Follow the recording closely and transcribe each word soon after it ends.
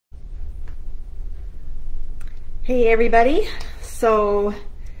Hey everybody, so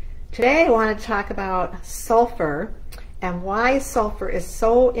today I want to talk about sulfur and why sulfur is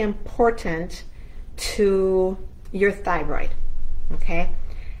so important to your thyroid. Okay,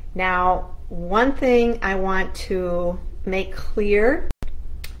 now one thing I want to make clear,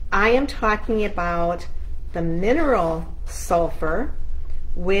 I am talking about the mineral sulfur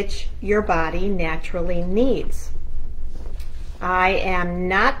which your body naturally needs. I am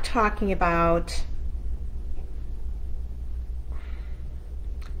not talking about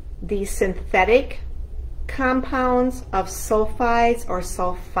the synthetic compounds of sulfides or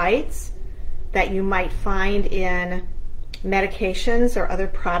sulfites that you might find in medications or other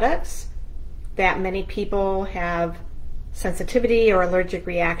products that many people have sensitivity or allergic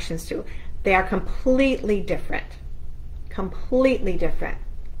reactions to. They are completely different. Completely different.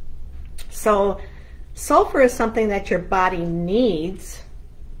 So sulfur is something that your body needs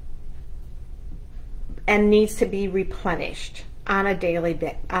and needs to be replenished on a daily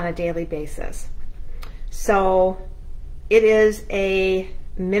basis. So it is a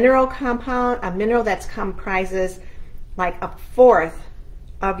mineral compound, a mineral that comprises like a fourth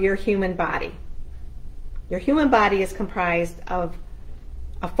of your human body. Your human body is comprised of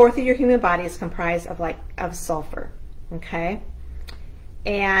a fourth of your human body is comprised of sulfur. Okay,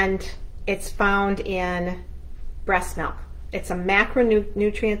 and it's found in breast milk. It's a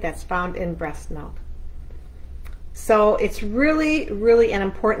macronutrient that's found in breast milk. So it's really, really an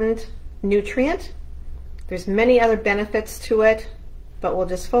important nutrient. There's many other benefits to it, but we'll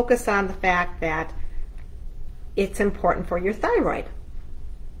just focus on the fact that it's important for your thyroid.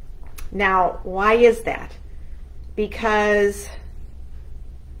 Now, why is that? Because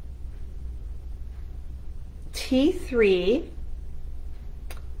T3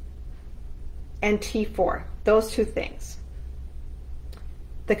 and T4, those two things.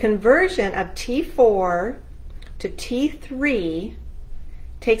 The conversion of T4 to T3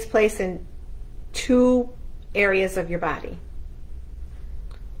 takes place in two areas of your body.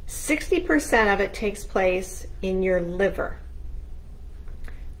 60% of it takes place in your liver.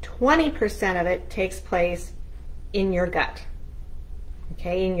 20% of it takes place in your gut.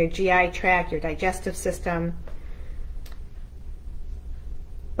 Okay, in your GI tract, your digestive system.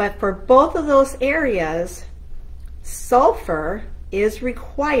 But for both of those areas, sulfur is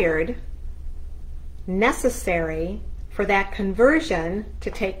required, necessary for that conversion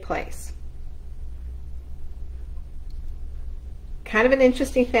to take place. Kind of an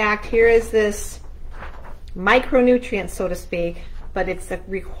interesting fact, here is this micronutrient, so to speak, but it's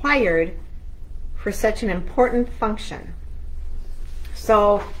required for such an important function.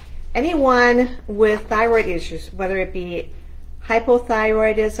 So anyone with thyroid issues, whether it be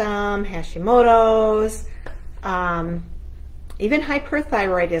hypothyroidism, Hashimoto's, even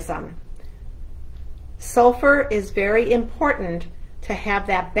hyperthyroidism, sulfur is very important to have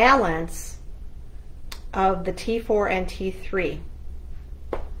that balance of the T4 and T3.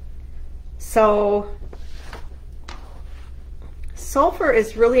 So sulfur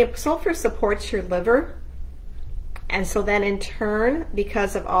supports your liver, and so then in turn,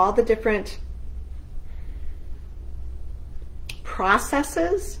 because of all the different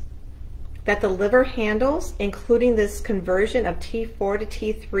processes that the liver handles, including this conversion of T4 to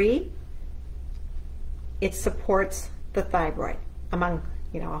T3, it supports the thyroid, among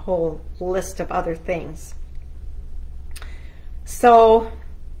a whole list of other things. So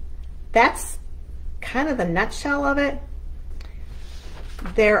that's kind of the nutshell of it.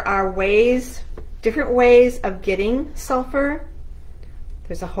 There are different ways of getting sulfur.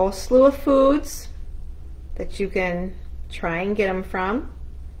 There's a whole slew of foods that you can try and get them from,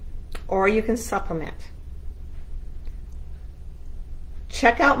 or you can supplement.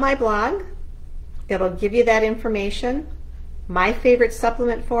 Check out my blog. It'll give you that information, my favorite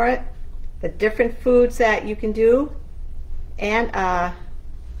supplement for it, the different foods that you can do, and a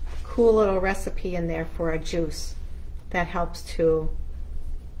cool little recipe in there for a juice that helps to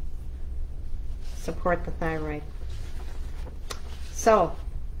support the thyroid. So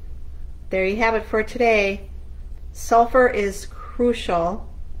there you have it for today. Sulfur is crucial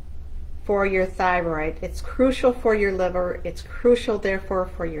for your thyroid. It's crucial for your liver. It's crucial, therefore,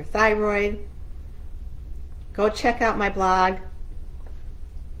 for your thyroid. Go check out my blog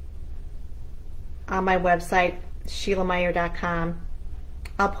on my website, SheilaMeyer.com.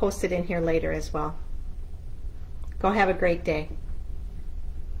 I'll post it in here later as well. Go have a great day.